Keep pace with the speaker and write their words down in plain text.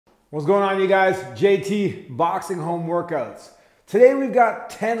What's going on, you guys? JT Boxing Home Workouts. Today we've got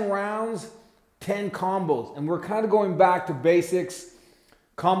 10 rounds, 10 combos, and we're kind of going back to basics.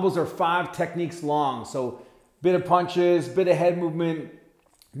 Combos are 5 techniques long, so bit of punches, bit of head movement,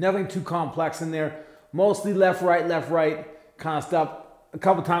 nothing too complex in there. Mostly left, right, kind of stuff. A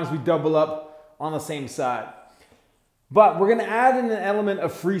couple times we double up on the same side. But we're gonna add in an element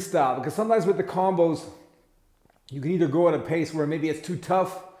of freestyle, because sometimes with the combos, you can either go at a pace where maybe it's too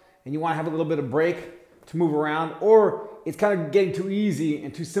tough and you want to have a little bit of break to move around, or it's kind of getting too easy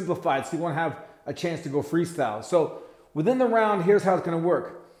and too simplified, so you want to have a chance to go freestyle. So within the round, here's how it's going to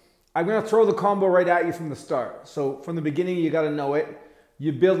work. I'm going to throw the combo right at you from the start. So from the beginning, you got to know it.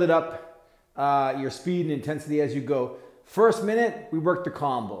 You build it up, your speed and intensity as you go. First minute, we work the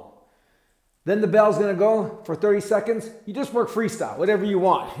combo. Then the bell's going to go for 30 seconds. You just work freestyle, whatever you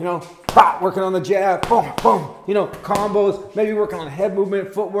want. You know, pop, working on the jab, boom, boom. You know, combos, maybe working on head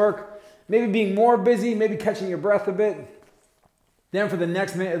movement, footwork, maybe being more busy, maybe catching your breath a bit. Then for the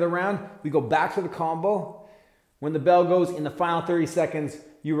next minute of the round, we go back to the combo. When the bell goes in the final 30 seconds,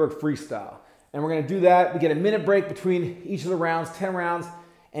 you work freestyle. And we're going to do that. We get a minute break between each of the rounds, 10 rounds.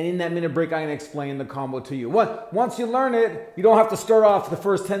 And in that minute break, I'm going to explain the combo to you. Once you learn it, you don't have to start off the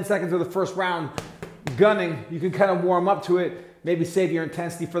first 10 seconds of the first round gunning. You can kind of warm up to it, maybe save your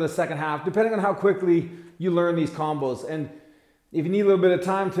intensity for the second half, depending on how quickly you learn these combos. And if you need a little bit of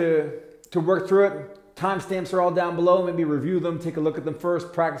time to work through it, timestamps are all down below. Maybe review them, take a look at them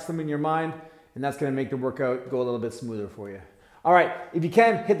first, practice them in your mind, and that's going to make the workout go a little bit smoother for you. All right, if you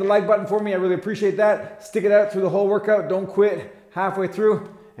can, hit the like button for me. I really appreciate that. Stick it out through the whole workout. Don't quit halfway through.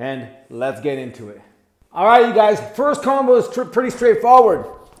 And let's get into it. All right, you guys, first combo is pretty straightforward.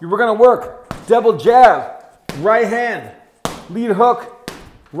 We're gonna work double jab, right hand, lead hook,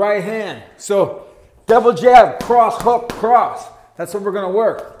 right hand. So double jab, cross, hook, cross. That's what we're gonna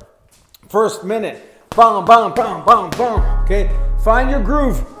work. First minute, bam, bam, bam, bam, bam. Okay, find your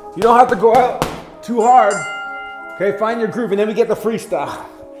groove. You don't have to go out too hard. Okay, find your groove, and then we get the freestyle.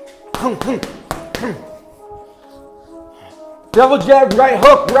 Double jab, right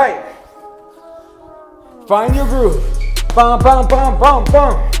hook, right. Find your groove. Bam, bam, bam, bam,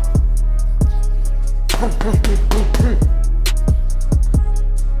 bam.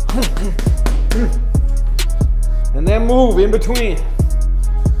 And then move in between.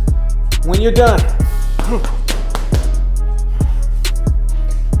 When you're done.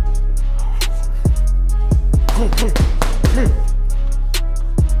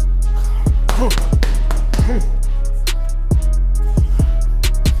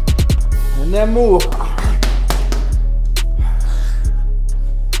 And then move.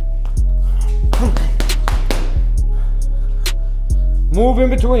 Move in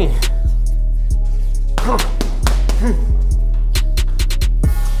between.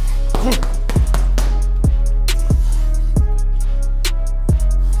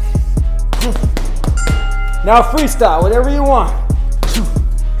 Now freestyle, whatever you want.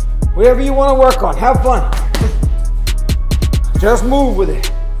 Whatever you want to work on, have fun. Just move with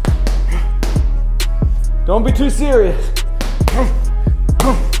it. Don't be too serious.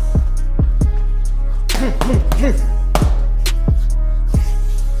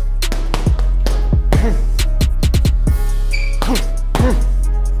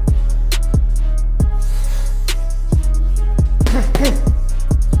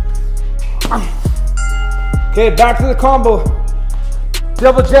 Okay, back to the combo.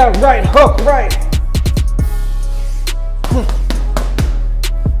 Double jab, right, hook, right.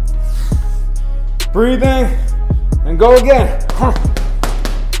 Breathe in and go again.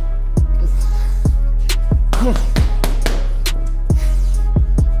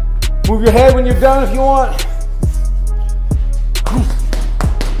 Move your head when you're done if you want.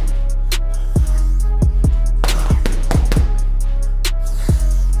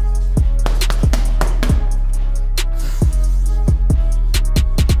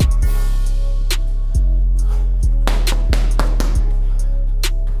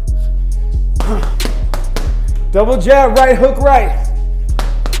 Double jab, right hook, right.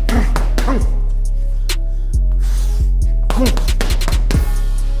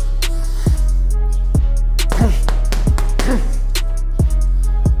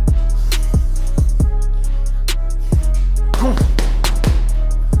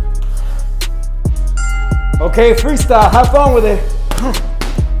 Okay, freestyle, have fun with it.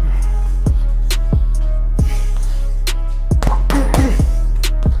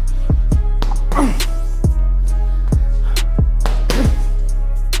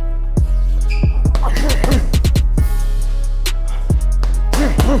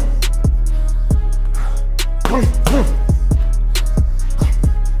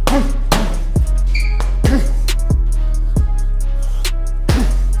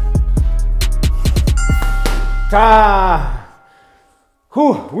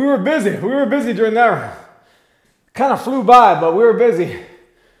 Whew, we were busy. We were busy during that round. Kind of flew by, but we were busy.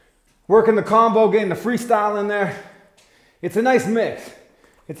 Working the combo, getting the freestyle in there. It's a nice mix.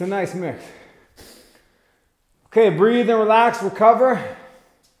 It's a nice mix. Okay, breathe and relax, recover.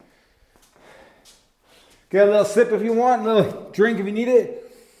 Get a little sip if you want, a little drink if you need it.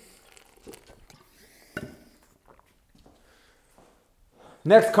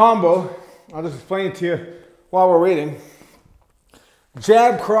 Next combo, I'll just explain it to you while we're waiting.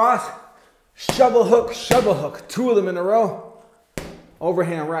 Jab, cross, shovel hook, 2 of them in a row.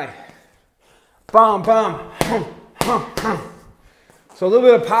 Overhand right. Bam, bam, So a little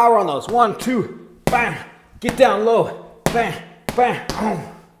bit of power on those. 1, 2, bam. Get down low, bam, bam,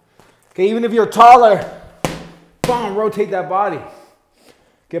 Okay, even if you're taller, bam, rotate that body.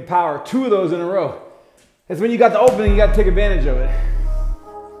 Get power, 2 of those in a row. That's when you got the opening, you got to take advantage of it.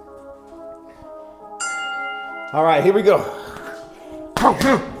 All right, here we go.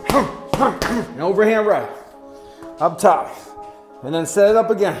 And overhand right, up top, and then set it up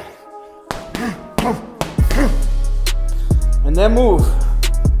again. And then move.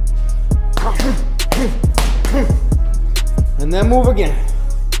 And then move again.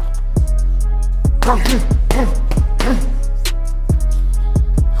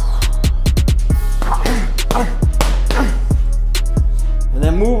 And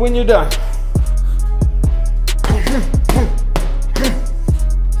then move when you're done.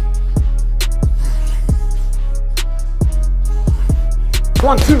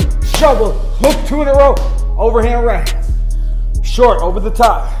 One, 2, shovel, hook, 2 in a row, overhand right. Short, over the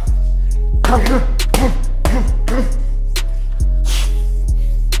top.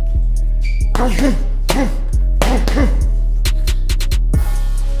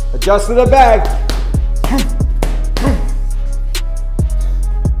 Adjust to the bag.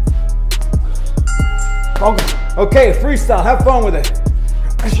 Okay, freestyle, have fun with it.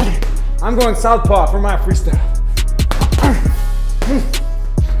 I'm going southpaw for my freestyle.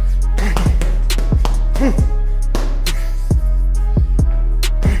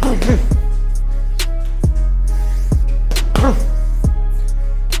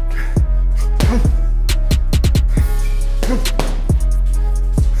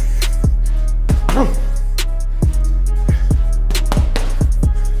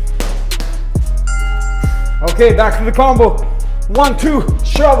 Okay, back to the combo. 1, 2,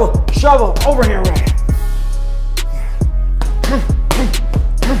 shovel, shovel, overhand right.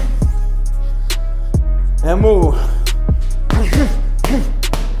 And move.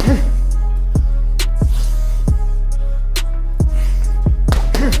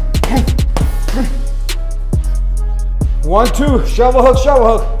 One, 2, shovel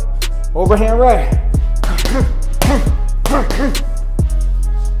hook, overhand right.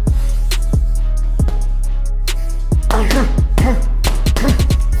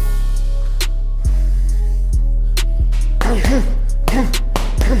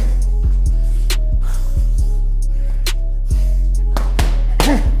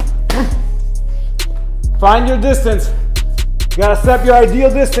 Find your distance. You gotta set your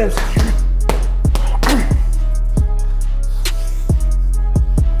ideal distance.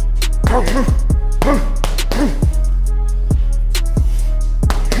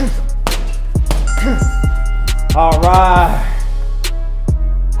 All right.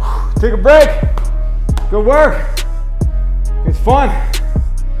 Take a break. Good work. It's fun.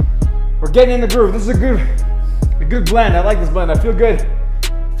 We're getting in the groove. This is a good blend. I like this blend. I feel good.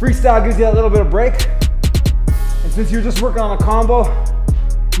 Freestyle gives you that little bit of break. And since you're just working on a combo,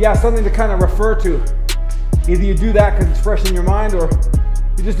 you have something to kind of refer to. Either you do that because it's fresh in your mind, or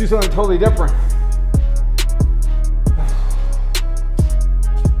you just do something totally different.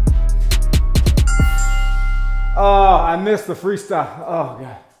 Oh, I missed the freestyle. Oh,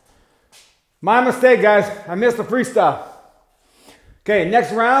 God. My mistake, guys. I missed the freestyle. Okay,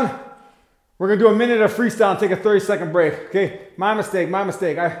 next round, we're going to do a minute of freestyle and take a 30-second break. Okay, my mistake, my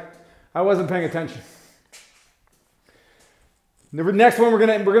mistake. I wasn't paying attention. The next one, we're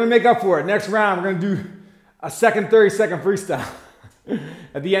gonna make up for it. Next round, we're gonna do a second 30-second freestyle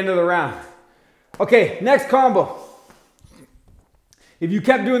at the end of the round. Okay, next combo. If you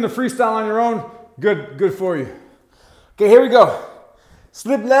kept doing the freestyle on your own, good for you. Okay, here we go.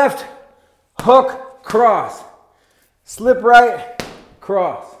 Slip left, hook, cross. Slip right,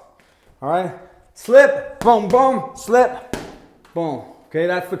 cross. All right, slip, boom, boom, slip, boom. Okay,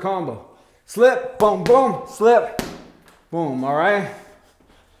 that's the combo. Slip, boom, boom, slip, boom, all right?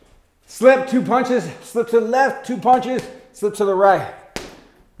 Slip, 2 punches, slip to the left, 2 punches, slip to the right,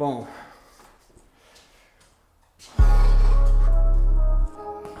 boom.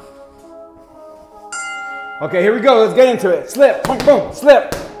 Okay, here we go. Let's get into it. Slip, boom, boom,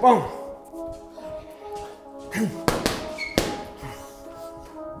 slip, boom.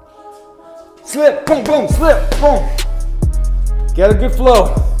 Slip, boom, boom, slip, boom. Get a good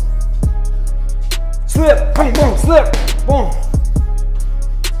flow. Slip, boom, boom, slip, boom.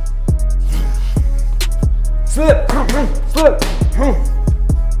 Slip, boom, boom, slip, boom.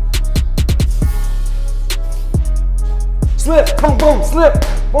 Slip, boom, boom, slip,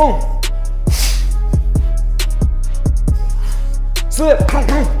 boom. Slip, boom,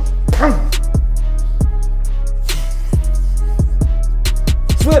 boom, boom.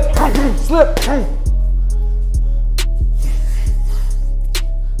 Slip, boom, boom, slip, boom.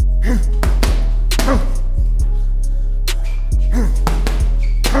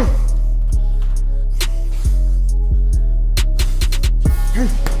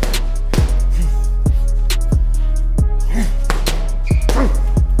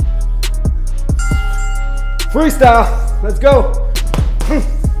 Freestyle, let's go.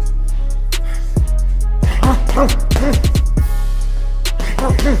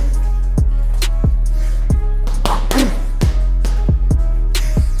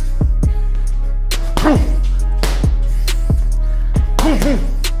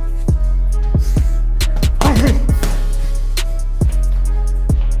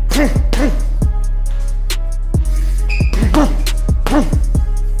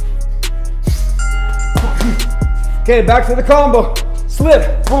 Okay, back to the combo.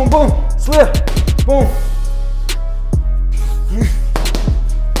 Slip, boom, boom, slip, boom.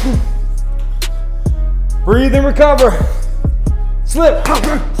 Breathe and recover. Slip,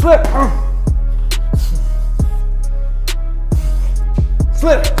 slip, slip,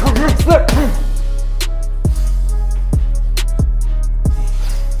 slip, slip, slip.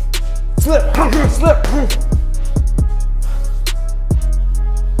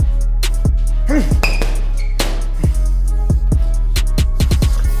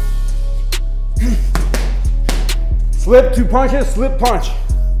 Slip, 2 punches, slip, punch.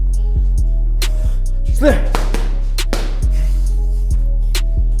 Slip.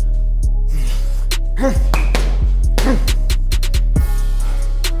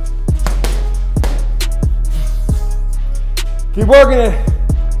 Keep working it.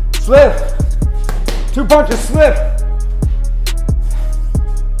 Slip. 2 punches, slip.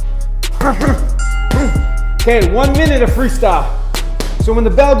 Okay, 1 minute of freestyle. So when the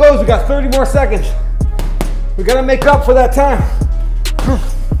bell goes, we got 30 more seconds. We gotta make up for that time.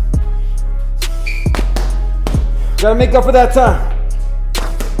 Gotta make up for that time.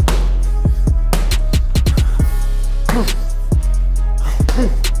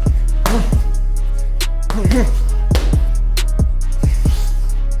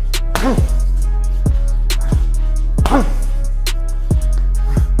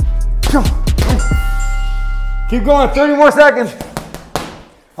 Keep going, 30 more seconds.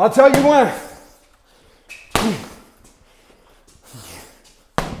 I'll tell you when.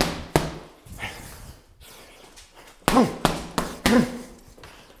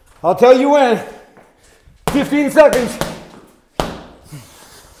 I'll tell you when. 15 seconds.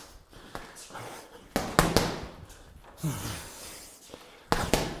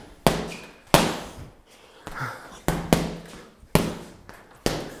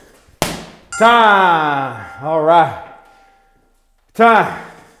 Time. All right. Time.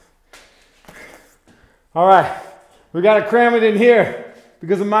 All right. We got to cram it in here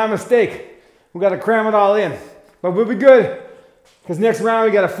because of my mistake. We got to cram it all in. But we'll be good because next round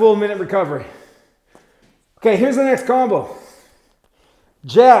we got a full minute recovery. Okay, here's the next combo.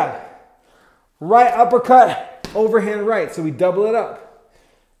 Jab. Right uppercut, overhand right. So we double it up.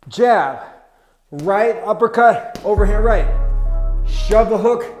 Jab. Right uppercut, overhand right. Shove the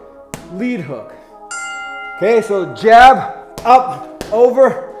hook, lead hook. Okay, so jab, up,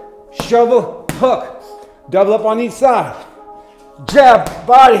 over, shovel, hook. Double up on each side. Jab,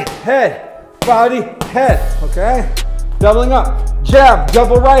 body, head, okay? Doubling up. Jab,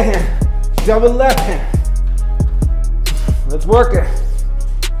 double right hand, double left hand. Let's work it.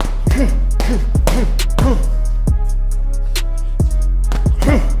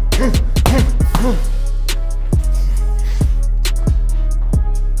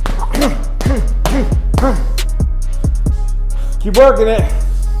 Keep working it.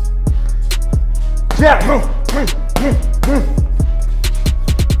 Jab.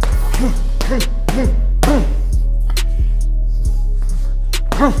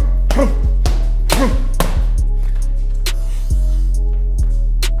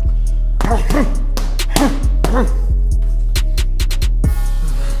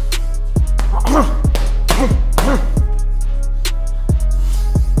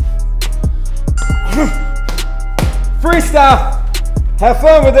 Have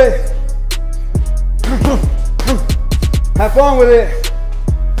fun with it. Have fun with it.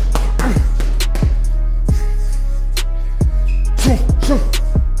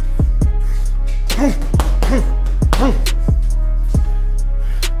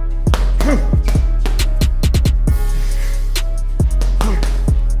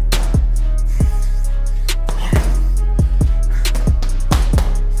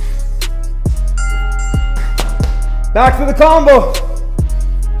 Back to the combo.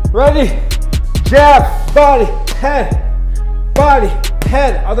 Ready? Jab, body, head,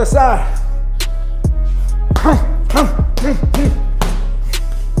 other side.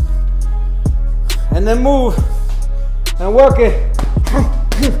 And then move and work it.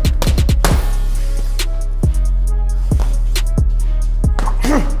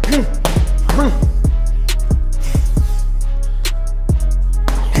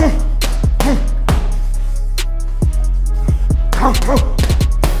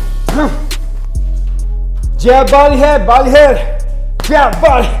 Jab, body, head. Jab,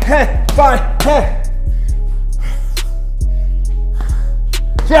 body, head.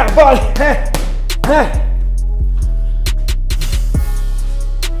 Jab, body, head.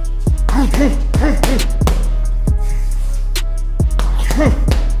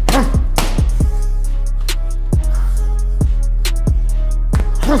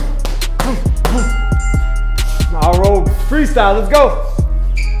 I'll roll freestyle, let's go.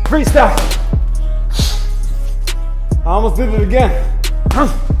 Freestyle. I almost did it again.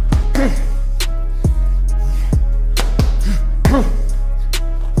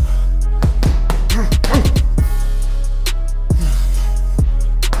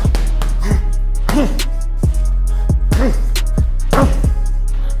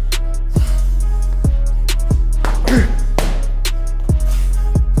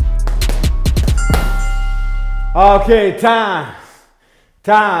 Okay, time.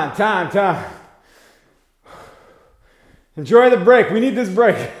 Enjoy the break. We need this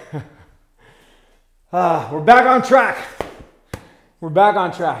break. We're back on track.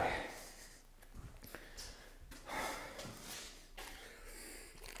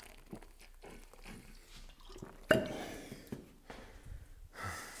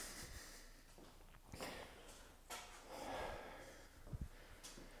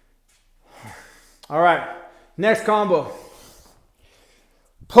 All right, next combo.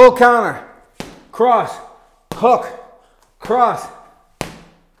 Pull counter, cross, hook, cross,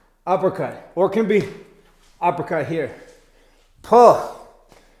 uppercut, or it can be uppercut here. Pull,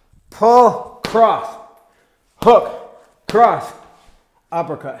 cross, hook, cross,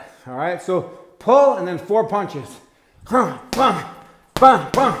 uppercut. All right, so pull and then 4 punches. Boom.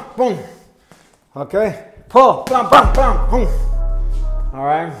 Okay, pull, boom. All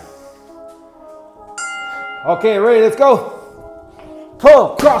right. Okay, ready, let's go.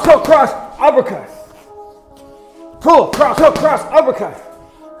 Pull, cross, hook, cross, uppercut. Pull, cross, hook, cross, uppercut.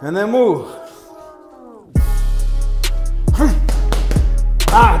 And then move.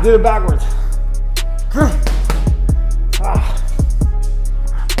 Did it backwards.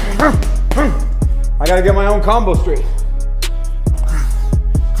 I gotta get my own combo straight.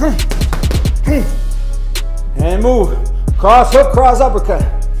 And move. Cross, hook, cross, uppercut.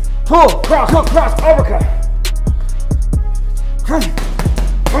 Pull, cross, hook, cross, uppercut.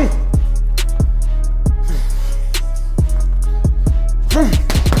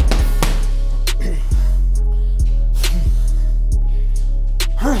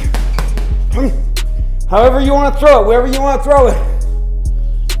 However you want to throw it, wherever you want to throw it.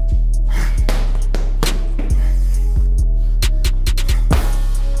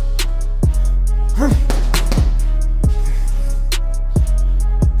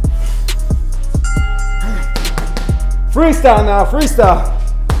 Freestyle now, freestyle.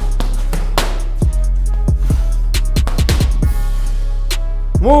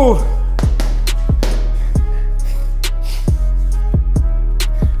 Move.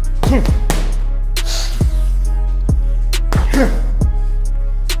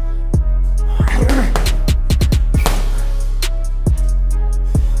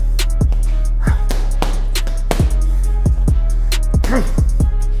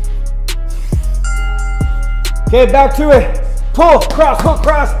 Okay, back to it. Pull, cross, hook,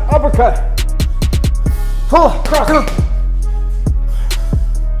 cross, uppercut. Pull, cross, hook.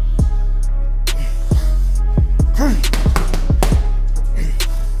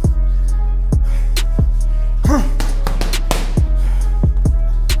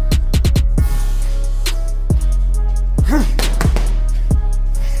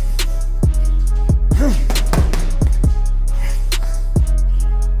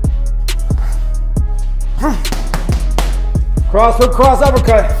 Cross hook, cross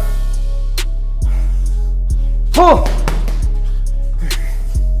uppercut. Pull.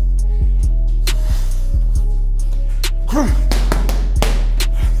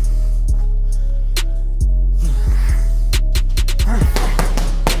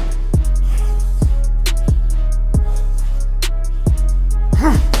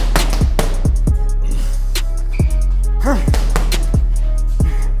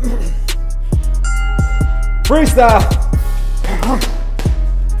 Freestyle.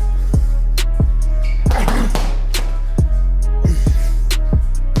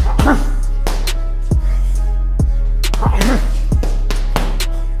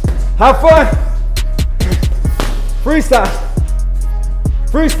 Have fun. Freestyle.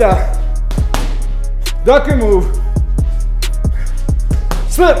 Freestyle. Duck and move.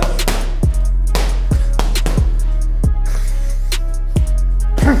 Slip.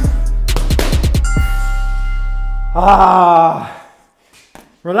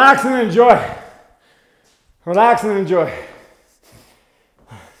 Relax and enjoy. Relax and enjoy.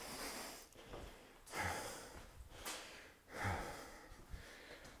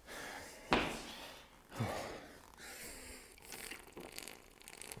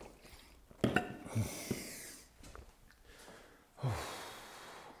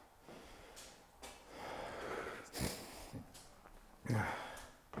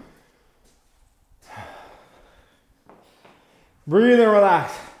 Breathe and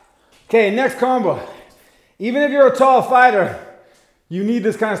relax. Okay, next combo. Even if you're a tall fighter, you need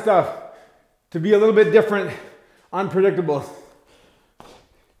this kind of stuff to be a little bit different, unpredictable.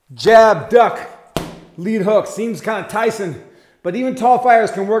 Jab, duck, lead hook. Seems kind of Tyson, but even tall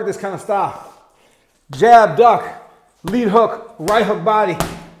fighters can work this kind of style. Jab, duck, lead hook, right hook body,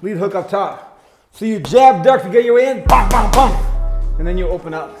 lead hook up top. So you jab, duck to get your way in, bang, bang, bang, and then you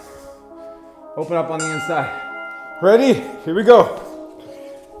open up. Open up on the inside. Ready? Here we go.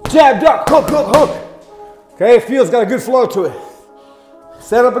 Jab, duck, hook, hook, hook. Okay, feels got a good flow to it.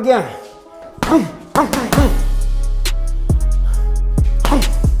 Set up again.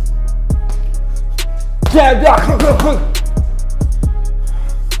 Jab, duck, hook, hook, hook.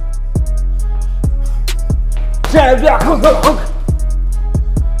 Jab, duck, hook, hook, hook.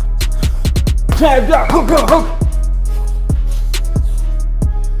 Jab, duck, hook, hook, hook.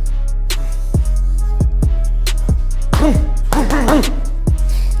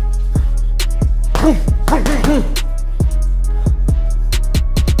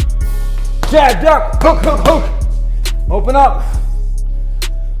 Jab, duck, hook, hook, hook. Open up.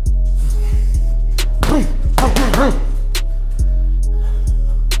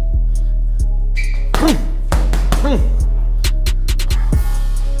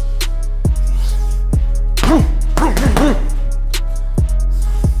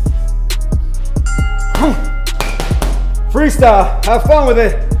 Freestyle, have fun with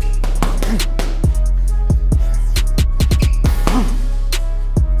it.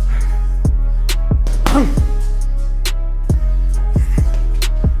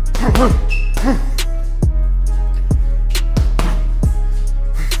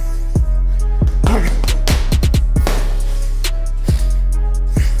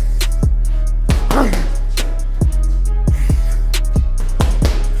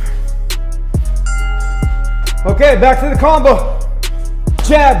 Okay, back to the combo.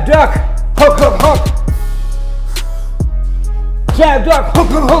 Jab, duck, hook, hook, hook. Jab, duck, hook,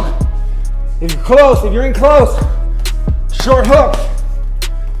 hook, hook. If you're close, if you're in close, short hook.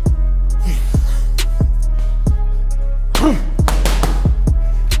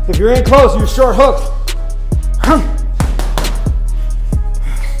 If you're in close, you short hook.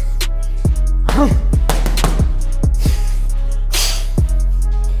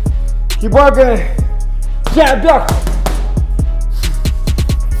 Keep working. Jab, duck.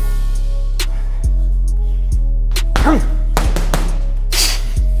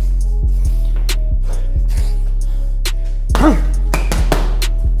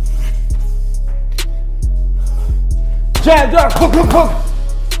 Jab, duck, hook, hook, hook.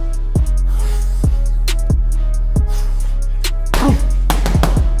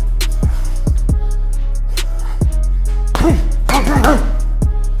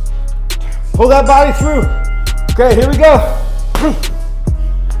 Pull that body through. Okay, here we go.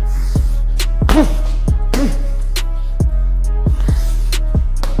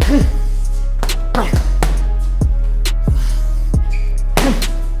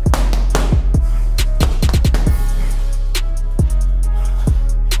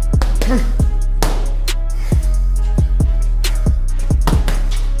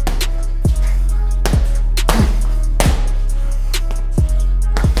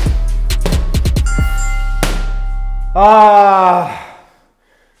 Ah.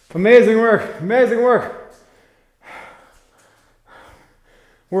 Amazing work, amazing work.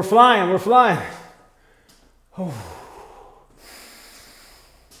 We're flying, we're flying. Oh.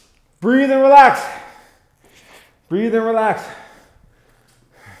 Breathe and relax. Breathe and relax.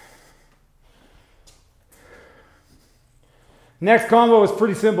 Next combo is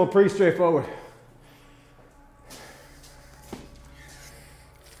pretty simple, pretty straightforward.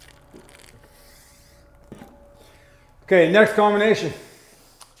 Okay, next combination.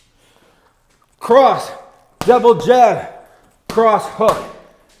 Cross, double jab, cross hook.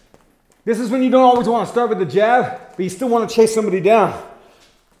 This is when you don't always want to start with the jab, but you still want to chase somebody down.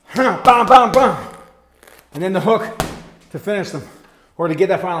 Bam, bam, bam. And then the hook to finish them, or to get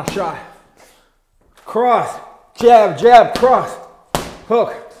that final shot. Cross, jab, jab, cross,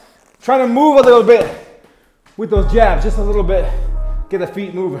 hook. Try to move a little bit with those jabs, just a little bit. Get the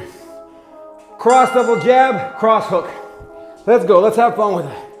feet moving. Cross, double jab, cross, hook. Let's go, let's have fun with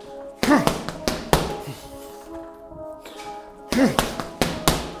it.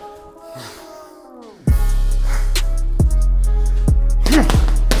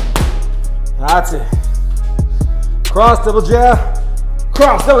 That's it. Cross, double jab,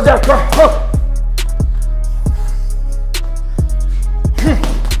 cross, hook.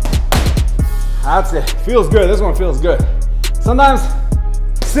 That's it. Feels good. This one feels good. Sometimes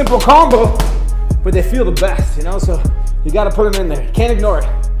simple combo, but they feel the best, you know? So you got to put them in there. Can't ignore it.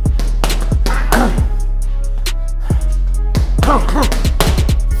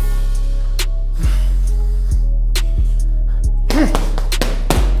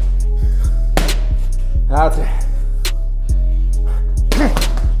 That's it.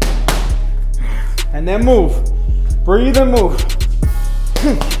 And then move. Breathe and move.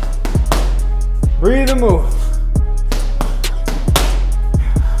 Breathe and move.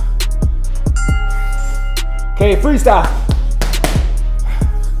 Okay, freestyle.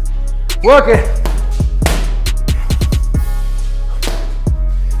 Work it.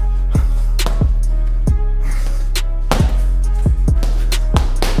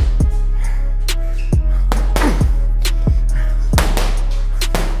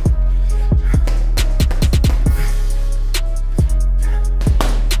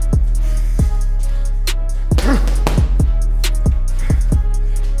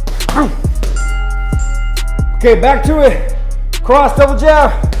 Okay, back to it. Cross, double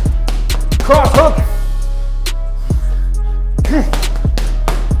jab, cross hook.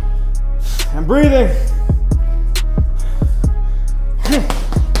 And breathing.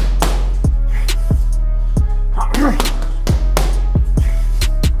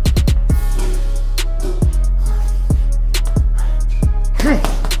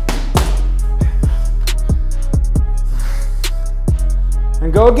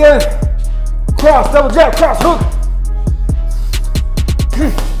 And go again. Cross, double jab, cross, hook.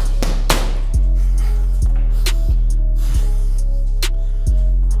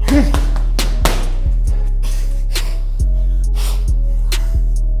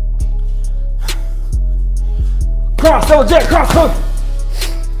 Cross, double jab, cross, hook.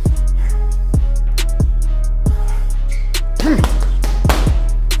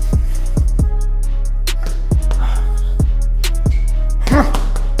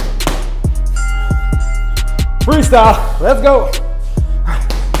 Freestyle, let's go.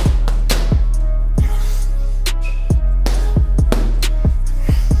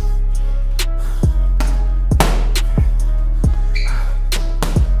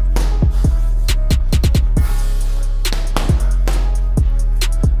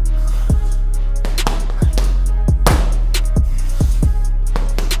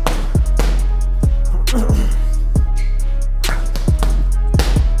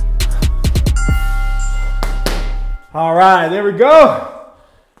 All right, there we go.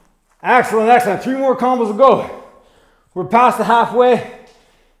 Excellent, excellent. 3 more combos to go. We're past the halfway.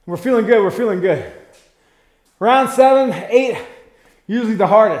 We're feeling good, we're feeling good. Round 7, 8, usually the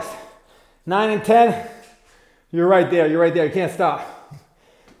hardest. 9 and 10, you're right there, you're right there. You can't stop.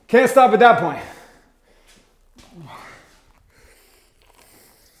 Can't stop at that point.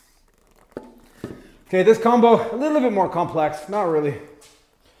 Okay, this combo, a little bit more complex, not really.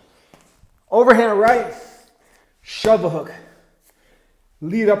 Overhand right, shove a hook,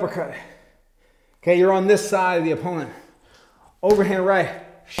 lead uppercut. Okay, you're on this side of the opponent. Overhand right,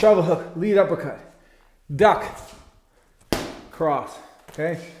 shove a hook, lead uppercut, duck, cross.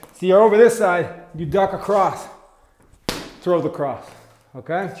 Okay, so you're over this side, you duck across, throw the cross.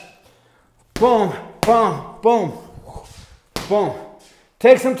 Okay, boom, boom, boom, boom.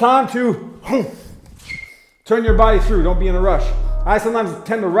 Take some time to turn your body through. Don't be in a rush. I sometimes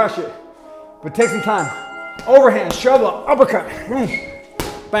tend to rush it, but take some time. Overhand, shove up, uppercut.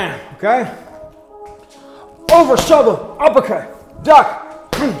 bam, okay? Over, shovel, uppercut, duck.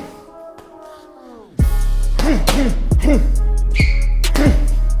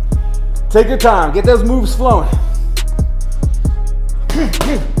 Take your time, get those moves flowing.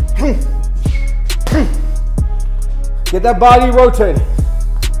 Get that body rotating.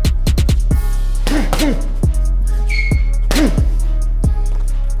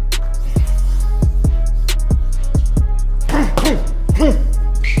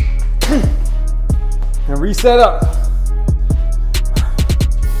 And reset up.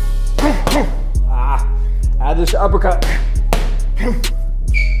 Add this uppercut.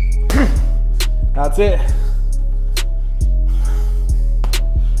 That's it.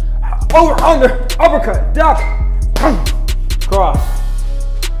 Over, under, uppercut, duck, cross.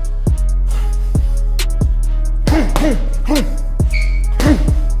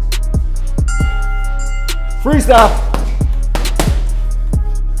 Freestyle.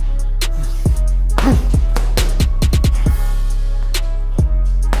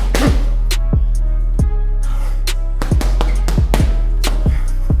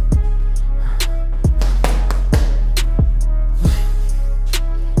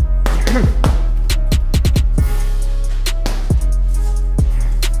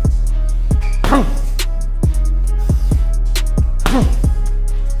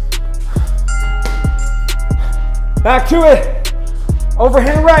 Back to it.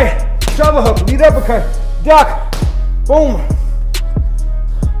 Overhand right. Shovel hook. Lead uppercut. Duck. Boom.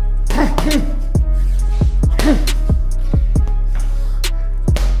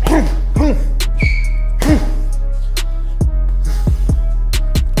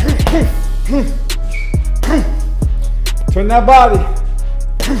 Turn that body.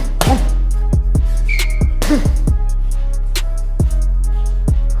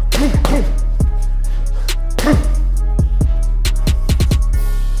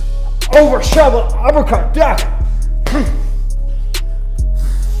 Over, shovel, uppercut, duck.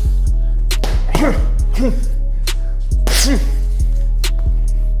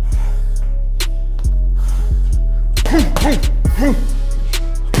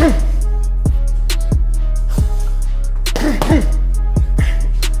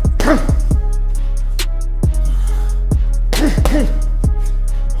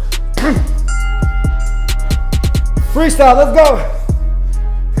 Freestyle, let's go.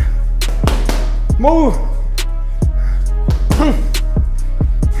 Move.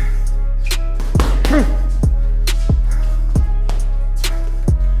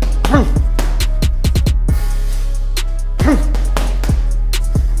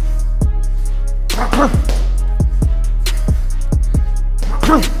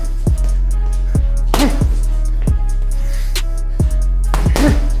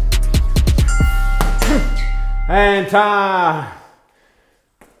 And time.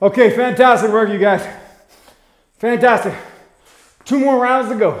 Okay, fantastic work, you guys. Fantastic. 2 more rounds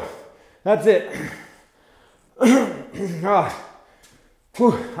to go. That's it.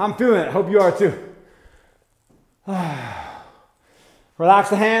 Oh, I'm feeling it. Hope you are too. Relax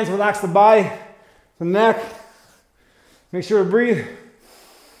the hands, relax the body, the neck. Make sure to breathe.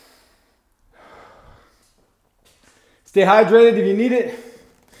 Stay hydrated if you need it.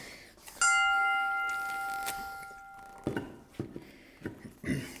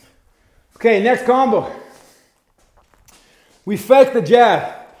 Okay, next combo. We fake the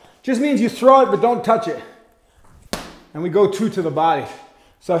jab. Just means you throw it, but don't touch it. And we go 2 to the body.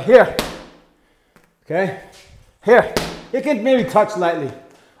 So here, okay? Here, you can maybe touch lightly.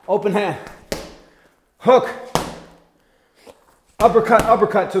 Open hand. Hook. Uppercut,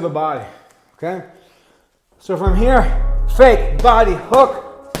 uppercut to the body, okay? So from here, fake, body,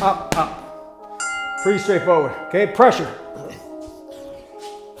 hook, up, up. Pretty straightforward, okay? Pressure.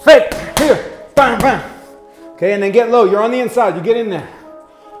 Fake, here, bam, bam. Okay, and then get low. You're on the inside, you get in there.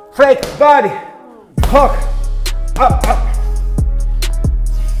 Fake, body, hook, up, up.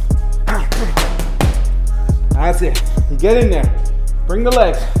 That's it. You get in there. Bring the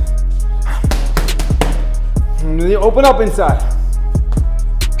legs. And then you open up inside.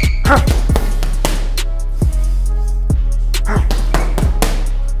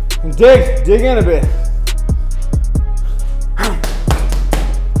 And dig in a bit.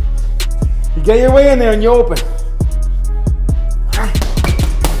 You get your way in there and you open.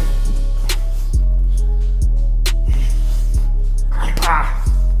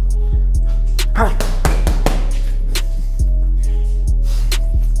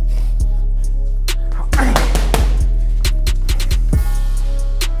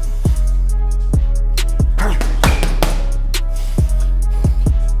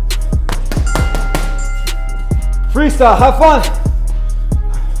 Freestyle, have fun.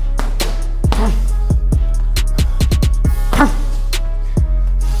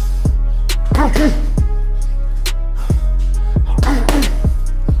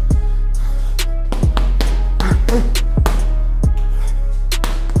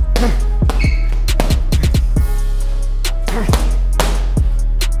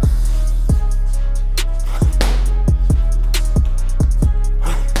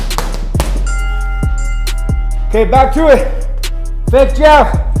 Okay, back to it. Fake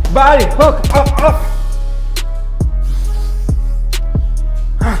jab, body, hook, up, up.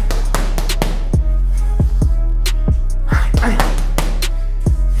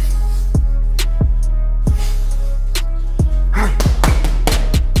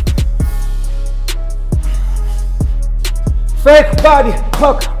 Fake body,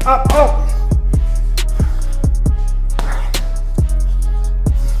 hook, up, up.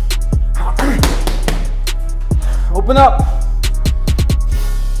 Open up.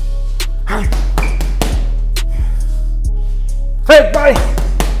 Fake body.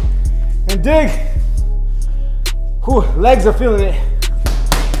 And dig. Whew, legs are feeling it.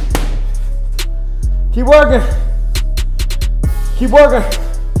 Keep working. Keep working.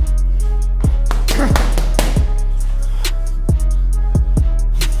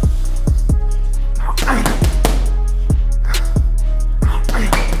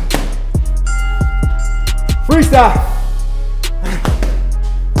 Freestyle.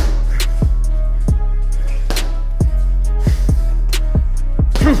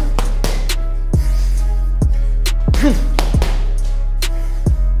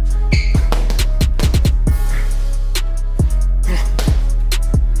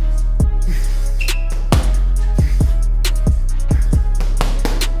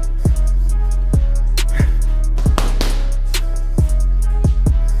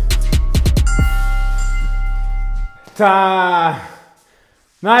 Time.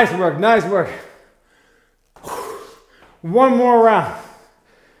 Nice work, nice work. One more round.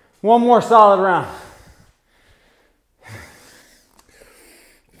 One more solid round.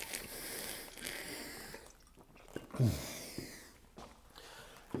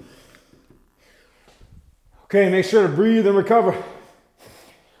 Okay, make sure to breathe and recover.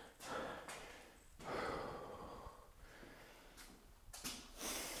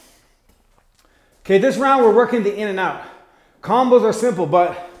 Okay, this round we're working the in and out. Combos are simple,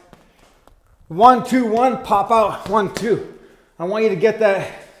 but 1, 2, 1, pop out, 1, 2. I want you to get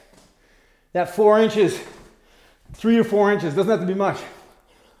that 4 inches, 3 or 4 inches, doesn't have to be much.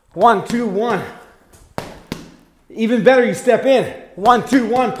 1, 2, 1. Even better, you step in. 1, 2,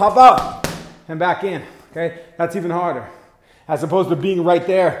 1, pop out, and back in, okay? That's even harder, as opposed to being right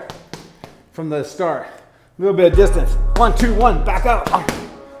there from the start. A little bit of distance. 1, 2, 1, back out,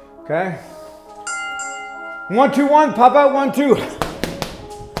 okay? 1, 2, 1, pop out, 1, 2.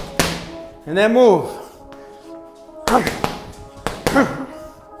 And then move.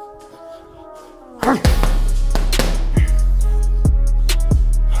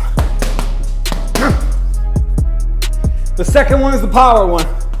 The second one is the power one.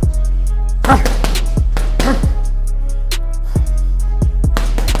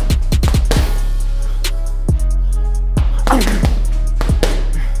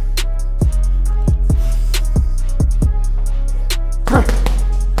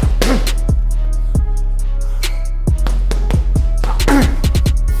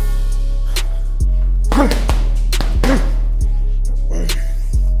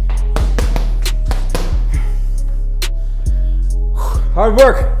 Hard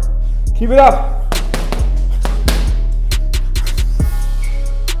work. Keep it up.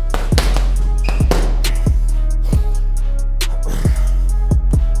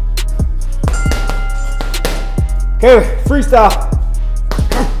 Okay, freestyle.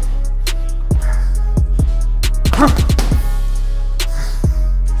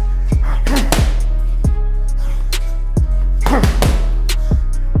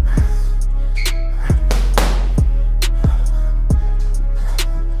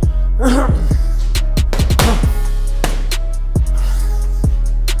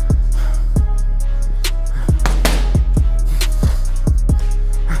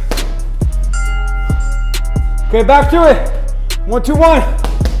 Okay, back to it. 1, 2, 1.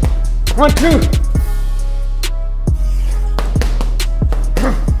 1, 2.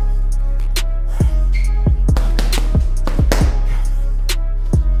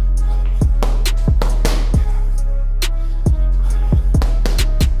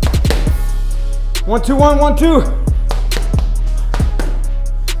 One, two, one, 1, 2.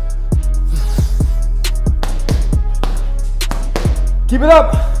 Keep it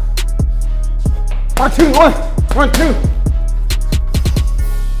up. 1, 2, 1, 1, 2.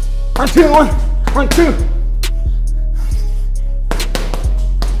 1, 2, 1, 1, 2.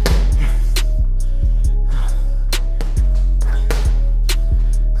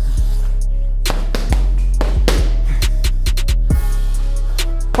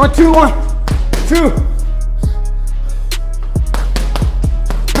 1, 2, 1, 2.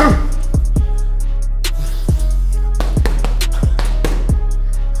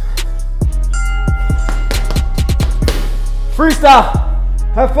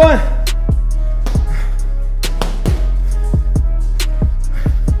 Freestyle, have fun.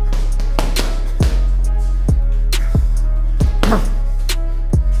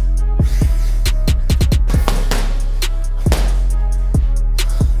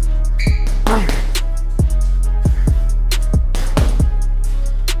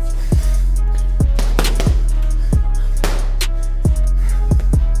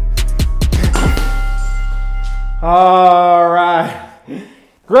 All right.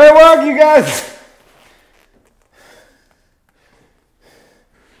 Great work, you guys.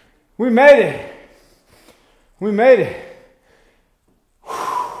 We made it. We made it.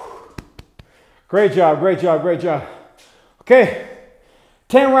 Great job, great job, great job. Okay,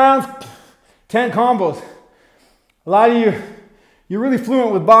 10 rounds, 10 combos. A lot of you, you're really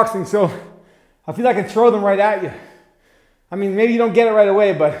fluent with boxing, so I feel like I can throw them right at you. I mean, maybe you don't get it right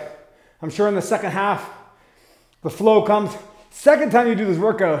away, but I'm sure in the second half, the flow comes. Second time you do this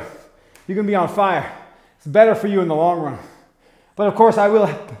workout, you're gonna be on fire. It's better for you in the long run. But of course, I will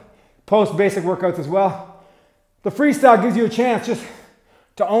post basic workouts as well. The freestyle gives you a chance just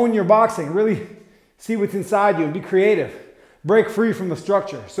to own your boxing, really see what's inside you and be creative. Break free from the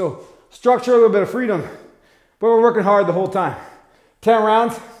structure. So structure, a little bit of freedom, but we're working hard the whole time. 10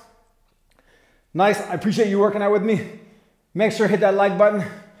 rounds. Nice, I appreciate you working out with me. Make sure to hit that like button.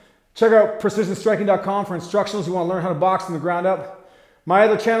 Check out precisionstriking.com for instructionals who want to learn how to box from the ground up. My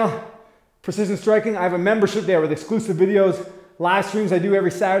other channel, Precision Striking, I have a membership there with exclusive videos, live streams I do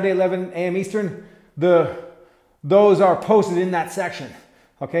every Saturday, 11 a.m. Eastern. Those are posted in that section.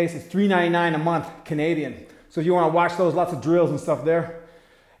 Okay, so it's $3.99 a month Canadian. So if you want to watch those, lots of drills and stuff there.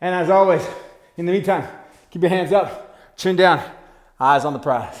 And as always, in the meantime, keep your hands up, chin down, eyes on the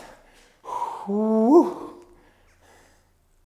prize. Woo.